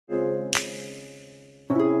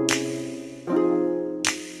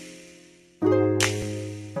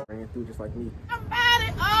through just like me.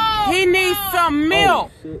 He needs some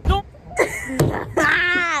milk.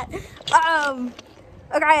 Oh,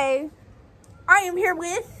 okay. I am here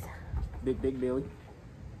with Big Billy.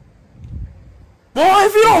 Boy,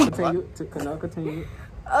 if you don't. Continue.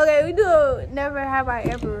 Okay, we do never have I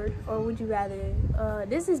ever, or would you rather.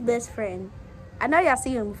 This is best friend. I know y'all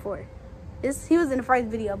see him before. He was in the first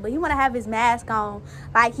video, but he want to have his mask on.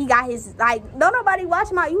 Like, he got his, like, don't nobody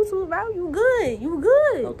watch my YouTube, bro. You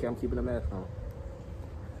good. Okay, I'm keeping the mask on.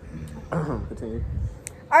 Continue.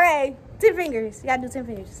 All right, 10 fingers. You gotta do 10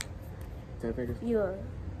 fingers. 10 fingers? Yeah.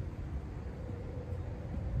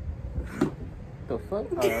 The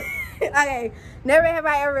fuck? All right. Okay, never have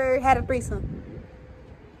I ever had a threesome.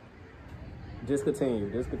 Just continue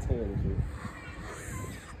with you.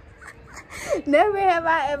 Never have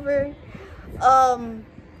I ever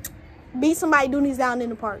beat somebody doonies down in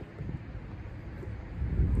the park.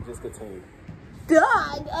 Just continue.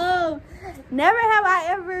 Dog. Never have I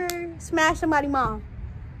ever smashed somebody's mom.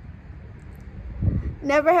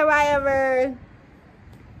 Never have I ever.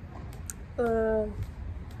 I'm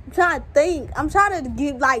trying to think. I'm trying to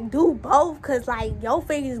do both, cause like your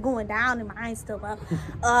fingers going down and mine still up.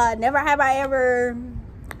 Never have I ever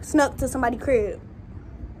snuck to somebody's crib.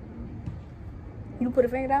 You put a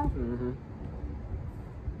finger down? Mm-hmm.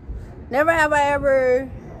 Never have I ever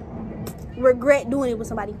regret doing it with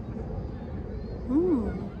somebody.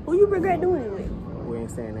 Who you regret doing it with? We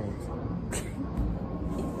ain't saying names.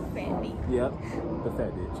 Fat bitch. Yep, the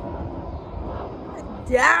fat bitch.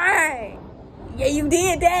 Dang. Yeah, you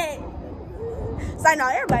did that. So now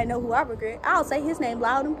everybody know who I regret. I'll say his name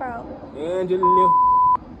loud and proud. Angela.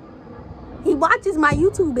 He watches my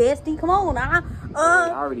YouTube, bestie. Come on now.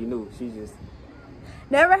 I already knew. She just.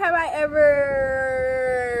 Never have I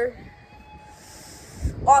ever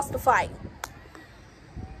lost a fight.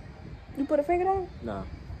 You put a finger down? No.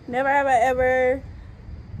 Never have I ever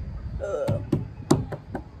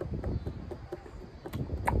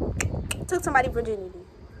took somebody's virginity.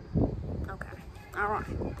 Okay. All right.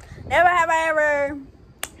 Never have I ever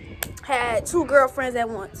had 2 girlfriends at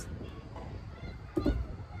once.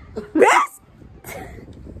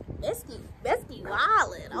 Besti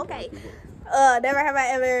wildin'. Okay. Never have I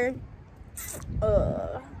ever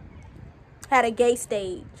had a gay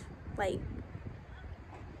stage. Like,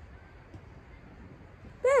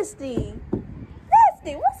 Besti,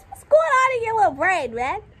 what's going on in your little brain,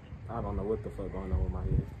 man? I don't know what the fuck going on with my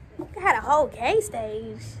head. I had a whole gay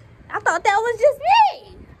stage. I thought that was just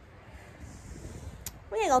me.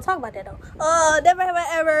 We ain't gonna talk about that though. Never have I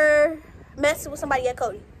ever messed with somebody at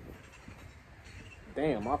Cody.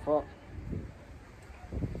 Damn, my fault.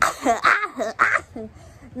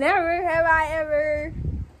 Never have I ever.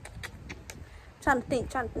 Trying to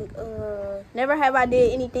think. Never have I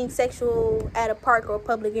did anything sexual at a park or a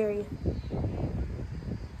public area.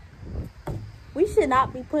 We should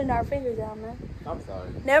not be putting our fingers down, man. I'm sorry.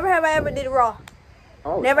 Never have I ever did it raw.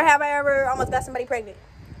 Oh, Never have I ever almost got somebody pregnant.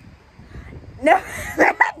 Never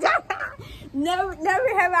have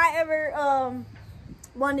I ever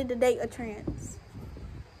wanted to date a trans.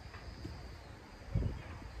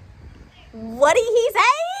 What did he say?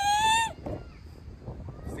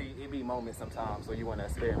 See, it be moments sometimes, so you want to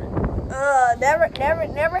experiment. Never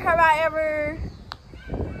have I ever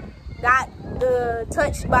got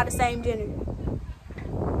touched by the same gender.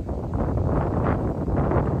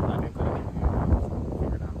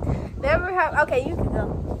 Never have. Okay, you can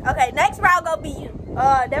go. Okay, next round gonna be you.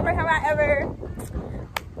 Never have I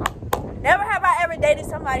ever dated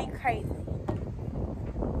somebody crazy.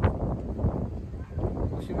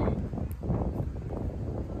 What you mean?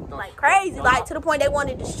 Like crazy, like to the point they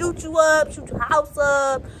wanted to shoot you up, shoot your house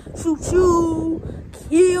up, shoot you,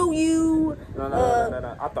 kill you. No.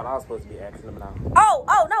 I thought I was supposed to be asking them now.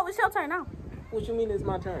 Oh no, it's your turn now. What you mean it's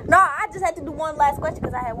my turn? No, I just had to do one last question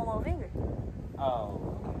because I had one more finger. Oh.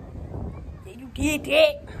 Did you get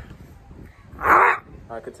that? All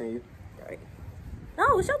right, continue.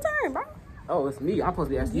 No, it's your turn, bro. Oh, it's me. I'm supposed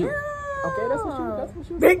to be asking you. Okay, that's what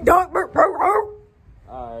you. Big dog. All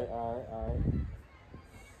right.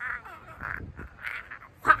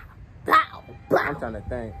 I'm trying to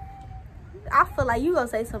think. I feel like you gonna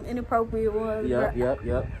say some inappropriate ones. Yep.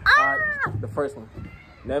 All right, the first one.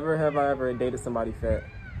 Never have I ever dated somebody fat.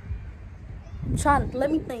 I'm trying to, let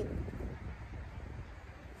me think.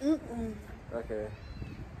 Okay.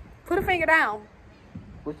 Put a finger down.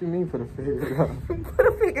 What you mean put a finger down? Put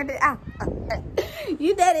a finger down.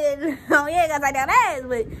 You dated, oh yeah, because I got ass,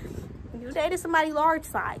 but you dated somebody large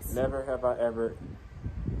size. Never have I ever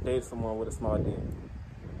dated someone with a small dick.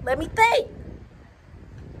 Let me think.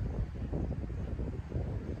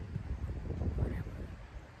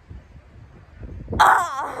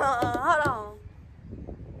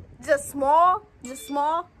 small? Just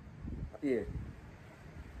small? Yeah.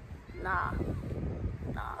 Nah.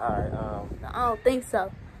 Alright, I don't think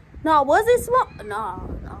so. No, was it small? No.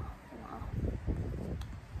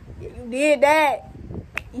 Yeah, you did that.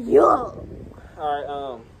 Yeah.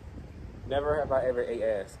 alright, never have I ever ate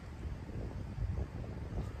ass.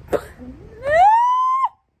 What?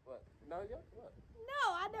 No, yeah, what?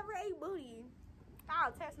 No, I never ate booty.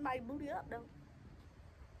 I'll tear somebody's booty up though.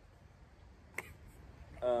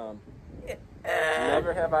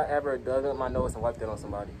 Never have I ever dug up my nose and wiped it on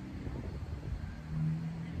somebody.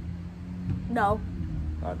 No.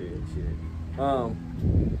 I did, shit.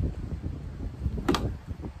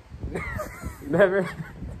 Never,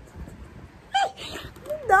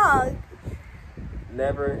 Dog.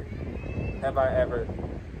 never have I ever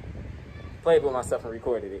played with myself and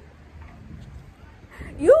recorded it.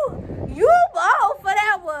 You bold for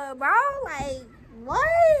that one, bro. Like,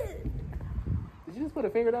 what? Did you just put a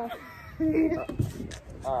finger down?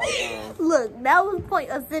 Alright, Look, that was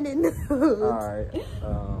point of sending news. alright,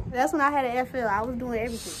 That's when I had an FL. I was doing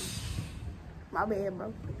everything. My bad,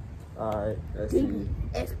 bro. alright, let's see.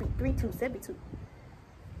 SB3272.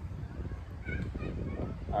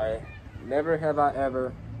 Alright, never have I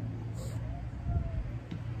ever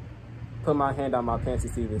put my hand on my pants to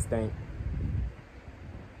see if it stank.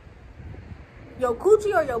 Your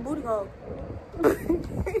coochie or your booty hole?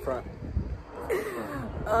 Front.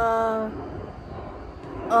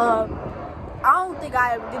 I don't think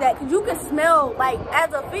I ever did that. Cause you can smell, like,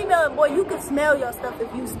 as a female boy, you can smell your stuff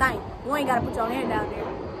if you stink. You ain't gotta put your hand down there.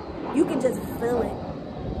 You can just feel it.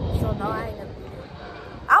 So no, I ain't never did it.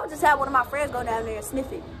 I would just have one of my friends go down there and sniff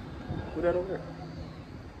it. Who that over there?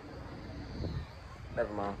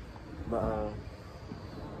 Never mind. But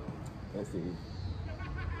let's see.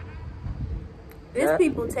 There's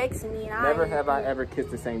people texting me. And Never I have I ever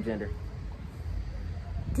kissed the same gender.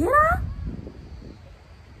 Did I?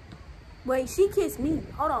 Wait, she kissed me.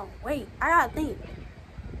 Hold on. Wait, I gotta think.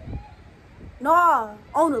 Nah,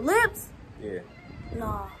 on the lips? Yeah.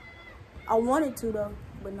 Nah. I wanted to though,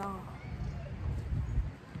 but nah.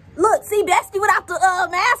 Look, see Besti without the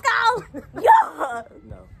mask on? Yeah.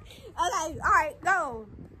 No. Okay, alright, go.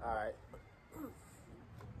 Alright.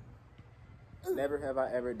 Never have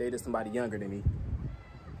I ever dated somebody younger than me.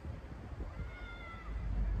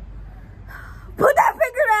 Put that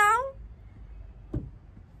finger down.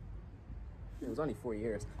 It was only 4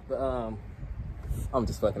 years. But I'm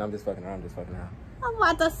just fucking around. I'm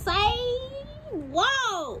about to say,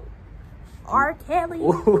 whoa. R. Kelly.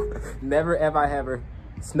 Never have I ever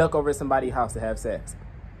snuck over somebody's house to have sex.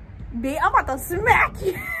 Bitch, I'm about to smack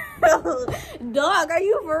you. Dog, are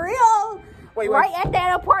you for real? Wait. Right at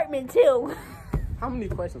that apartment too. How many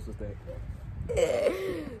questions was that?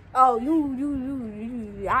 Oh,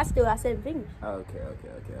 I still got 7 fingers.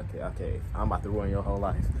 Okay. I'm about to ruin your whole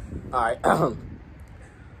life. All right.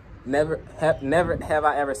 Never have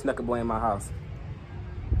I ever snuck a boy in my house.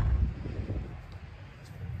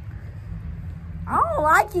 I don't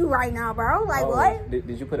like you right now, bro. Like, what?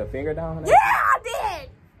 Did you put a finger down on that? Yeah, I did.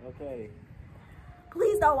 Okay.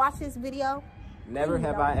 Please don't watch this video. Never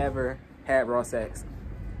have I ever had raw sex.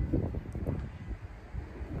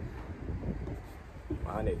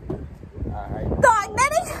 My nigga. Alright. Dog,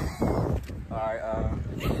 that is... Alright,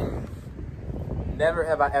 never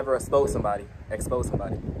have I ever exposed somebody.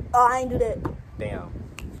 Oh, I ain't do that. Damn.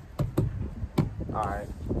 Alright.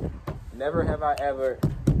 Never have I ever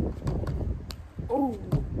Ooh.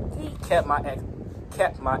 kept my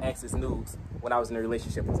ex's nudes when I was in a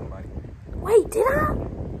relationship with somebody. Wait, did I?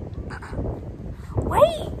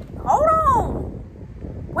 Wait, hold on.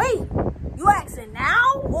 Wait, you asking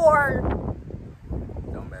now or?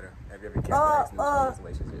 Don't matter. Have you ever kept your ex nudes in a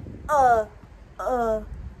relationship?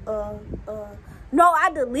 No,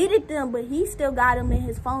 I deleted them, but he still got them in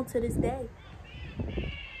his phone to this day.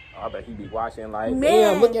 I bet he be watching like,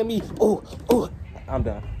 Man. damn, look at me. Oh, I'm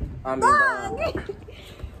done.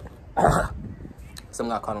 Something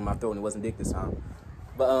got caught on my throat and it wasn't dick this time.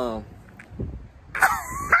 But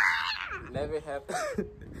never have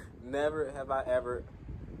I ever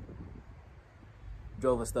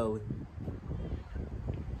drove a Stoli.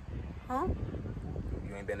 Huh?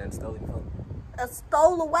 You ain't been in a Stoli before? A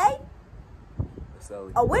stole away? A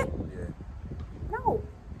Stoli. A whip? Yeah. No.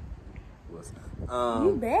 Was.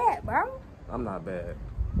 You bad, bro. I'm not bad.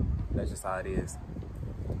 That's just how it is.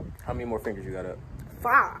 How many more fingers you got up?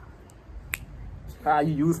 5.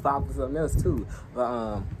 You use 5 for something else too.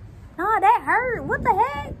 But Nah, that hurt. What the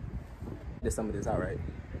heck? did some of this out right?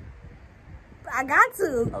 I got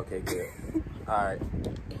to. Okay, good. Alright.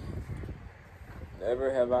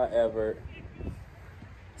 Never have I ever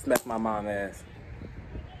smacked my mom's ass.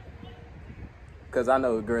 Cause I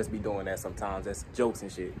know girls be doing that sometimes. That's jokes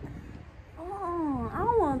and shit. Oh, I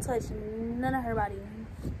don't want to touch none of her body.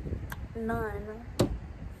 None.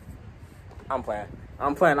 I'm playing.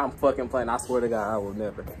 I'm fucking playing. I swear to God, I will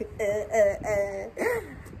never.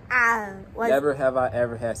 Never have I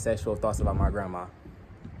ever had sexual thoughts about my grandma.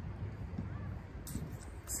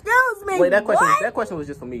 Excuse me. Wait, that question was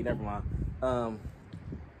just for me. Never mind. What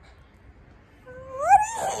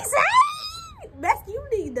did he say? Best,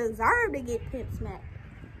 you deserve to get pimp smacked.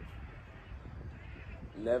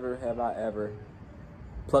 Never have I ever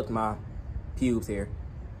plucked my pubes hair.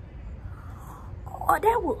 Oh,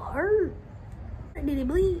 that would hurt. Did it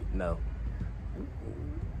bleed? No.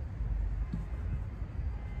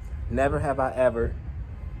 Never have I ever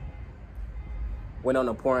went on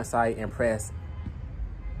a porn site and pressed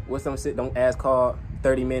what's some shit don't ask called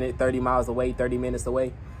 30 miles away, 30 minutes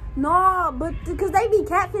away. No, but because they be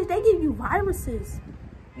catfish, they give you viruses.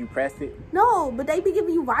 You pressed it? No, but they be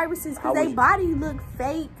giving you viruses because their body look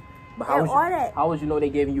fake but and all that. How would you know they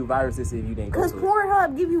giving you viruses if you didn't go to it? Because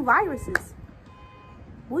Pornhub give you viruses.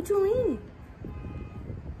 What you mean?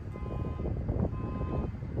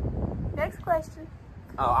 Next question.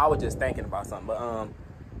 Oh, I was just thinking about something, but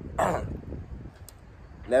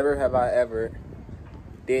never have I ever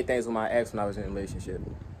did things with my ex when I was in a relationship.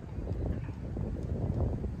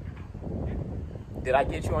 Did I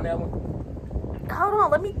get you on that one? Hold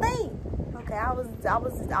on, let me think. Okay, I was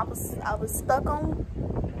stuck on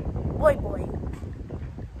boy.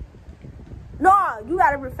 No, you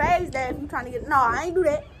gotta rephrase that if you trying to get. No, I ain't do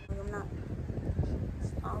that. I'm not.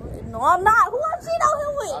 No, I'm not. Who I'm cheating on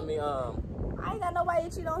him with? I mean, I ain't got nobody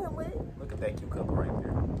to cheat on him with. look at that cute couple right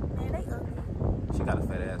there. Man, they ugly. She got a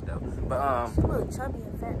fat ass though. But She look chubby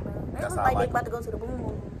and fat, bro. They look like they about to go to the boom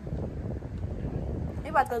boom. They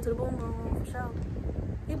about to go to the boom boom room for sure.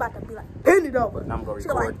 He about to be like, bend it over. I'm gonna She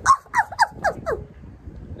record. like,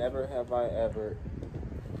 Never have I ever.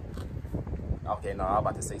 Okay, no, I'm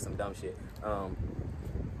about to say some dumb shit.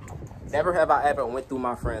 Never have I ever went through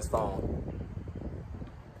my friend's phone.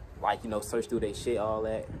 Like, you know, searched through their shit, all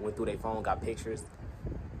that. Went through their phone, got pictures.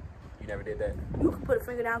 You never did that? You can put a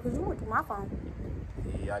finger down because you went through my phone.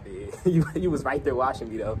 Yeah, I did. You was right there watching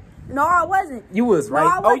me though. No, I wasn't. You was right.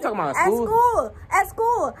 No, Oh, you talking about school? At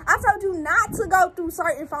school. I told you not to go through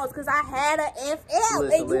certain phones because I had an FL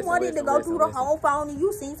and you wanted to go through the whole phone and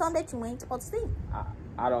you seen something that you ain't supposed to see.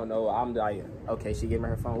 I don't know. I'm like, okay, she gave me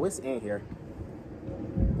her phone. What's in here?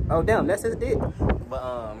 Oh, damn, that's his dick.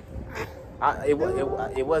 But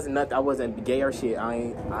it wasn't nothing. I wasn't gay or shit. I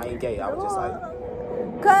ain't gay. I was just like,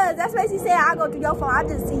 cause that's basically saying I go through your phone. I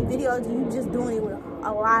just see videos of you just doing it with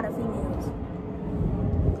a lot of females.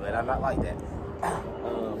 But I'm not like that.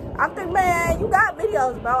 I think, man, you got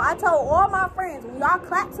videos, bro. I told all my friends when y'all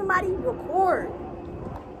clap somebody, record.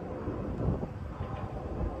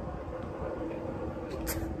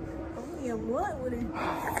 What would it?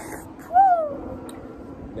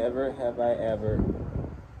 Never have I ever.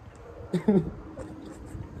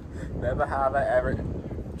 Never have I ever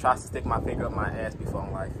tried to stick my finger up my ass before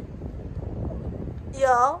in life.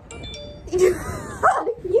 Yo.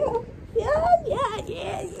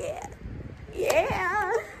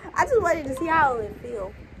 Yeah. I just wanted to see how it would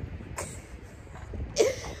feel.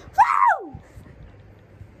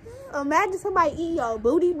 Woo! Imagine somebody eat your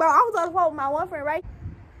booty, bro. I was on the phone with my one friend, right?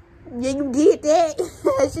 Yeah, you did that.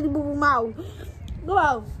 Shitty boo boo mouth. Go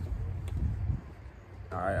on.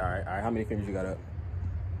 All right. How many fingers you got up?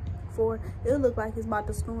 4. It look like it's about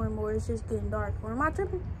to storm or it's just getting dark. Or am I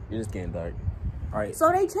tripping? You're just getting dark. All right.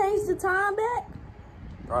 So they changed the time back?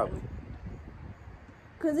 Probably.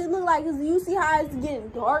 Cause it look like, you see how it's getting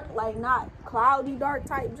dark, like not cloudy dark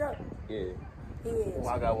type jump. Yeah. Yeah. Oh,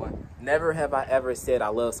 I got one. Never have I ever said I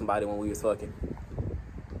love somebody when we was fucking.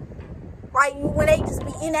 Like when they just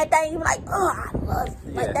be in that thing, you be like, oh, I love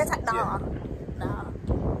you. Like that's like, nah.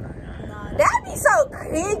 That'd be so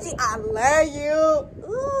cringy. I love you.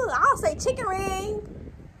 Ooh, I'll say chicken ring.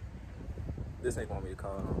 This ain't want me to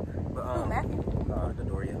call him. But the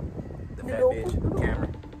Doria. The fat bitch.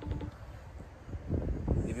 Cameron.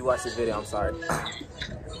 If you watch this video, I'm sorry.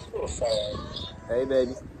 Hey,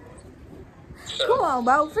 baby. Come on,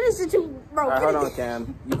 bro. Finish it, you, bro. All right, hold on,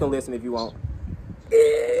 Cam. You can listen if you want.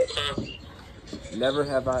 Never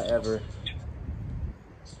have I ever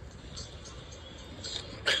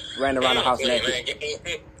ran around the house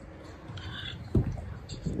naked.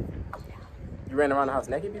 You ran around the house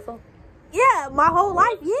naked before? Yeah, my whole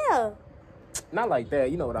life, yeah. Not like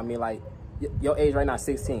that. You know what I mean? Like, your age right now,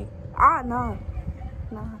 16. Ah, no.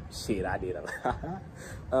 Shit, I did.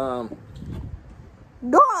 Dog,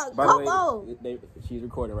 come on. She's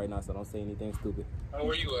recording right now, so don't say anything stupid.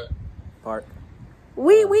 Where you at? Park.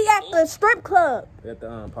 We at the strip club. At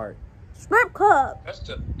the park. Strip club. That's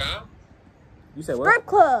the sky? You said what? Strip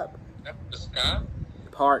club. That's the sky?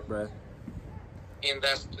 Park, bro. And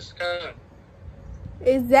that's the sky.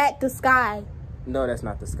 Is that the sky? No, that's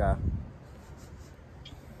not the sky.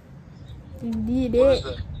 You did What is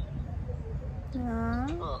it.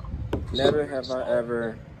 that? Oh. Never have I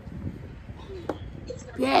ever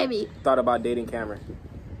Baby. thought about dating Cameron.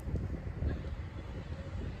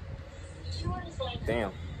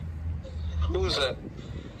 Damn, Who is that?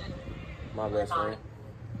 my best friend.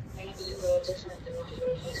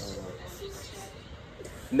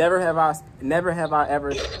 Never have I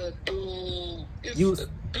ever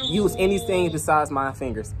used anything besides my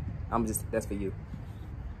fingers. That's for you.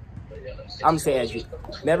 I'm just saying as you.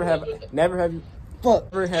 Never have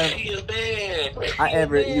I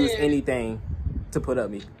ever used anything to put up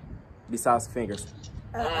me besides fingers.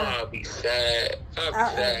 I'll be sad.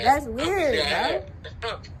 That's weird,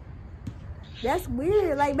 bro. That's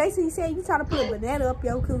weird. Like basically saying you trying to put a banana up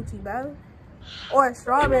your coochie, bro, or a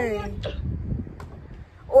strawberry,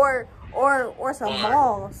 or some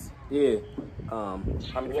balls. Yeah. How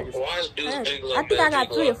many fingers? Why is dudes big I think I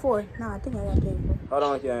got 3 or 4. No, I think I got 3 or 4. Hold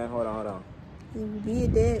on, yeah. Hold on. You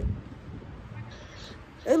did that.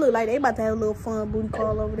 They look like they about to have a little fun booty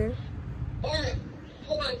call over there.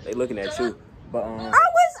 They looking at you, but I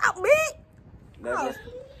was out, bitch.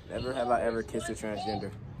 never have I ever kissed a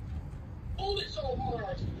transgender. Who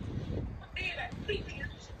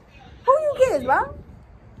you kiss, bro?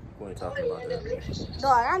 We ain't talking about that.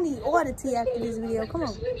 Dog, I need order tea after this video. Come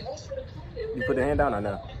on. You put the hand down, I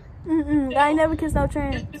know. I ain't never kissed no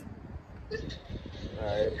trans.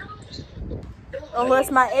 Alright.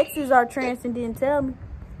 Unless my exes are trans and didn't tell me.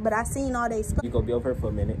 But I seen all they stuff. You gonna be over here for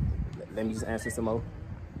a minute. Let me just answer some more.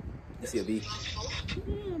 You see a B?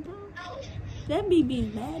 Yeah, bro. That be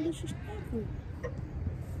being mad disrespectful.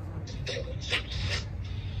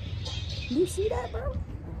 You see that, bro?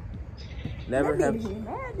 Never That have be being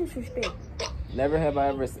mad disrespectful. never have I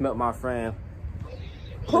ever smelt my friend.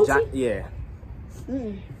 Coochie? Yeah.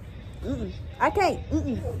 I can't.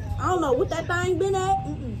 I don't know what that thing been at.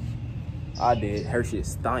 I did. Her shit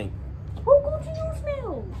stank. Who coochie you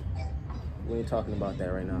smell? We ain't talking about that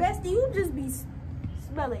right now. Besti, you just be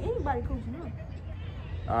smelling anybody coochie now.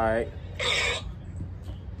 Alright.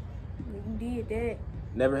 You did that.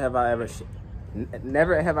 Never have I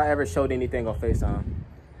ever showed anything on FaceTime.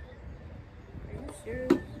 You sure?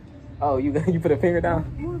 Oh, you put a finger down?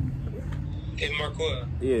 Hey, Marquette.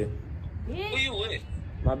 Yeah. Who you with?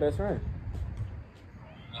 My best friend.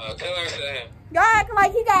 Tell her I said him. Y'all acting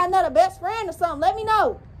like he got another best friend or something. Let me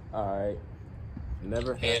know. Alright.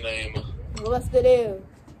 Never have. And I am. What's the deal?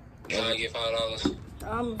 Can I get $5?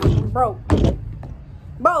 I'm broke.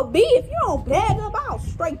 Bro, B, if you don't bag up, I'll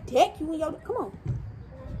straight deck you in your... Come on.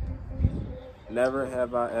 Never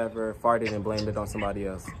have I ever farted and blamed it on somebody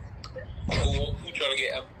else. Who trying to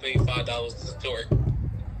get Apple Pay $5 to store?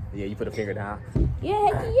 Yeah, you put a finger down. Yeah,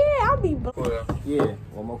 heck yeah, I'll be broke. Well, Yeah,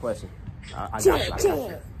 one more question. I got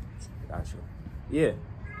you. Got you. Yeah.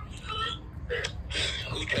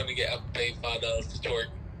 who trying to get Apple Pay $5 to store?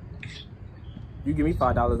 You give me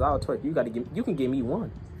 $5, I'll twerk. You can give me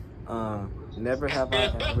one. Never have I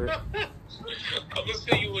ever. I'm gonna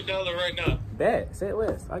send you $1 right now. Bet. Say it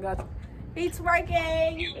less. I got you. Be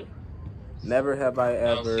twerking. Never have I I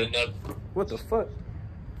don't ever. see nothing. What the fuck?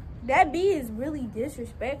 That B is really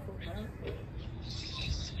disrespectful, bro.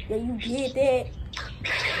 Yeah, you did that.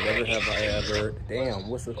 Never have I ever. Damn,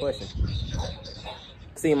 what's the question?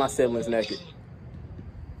 Seeing my siblings naked.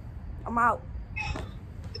 I'm out.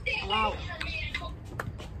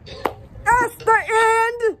 That's the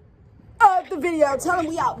end of the video. Tell them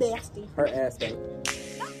we out, Besti. Her ass stank.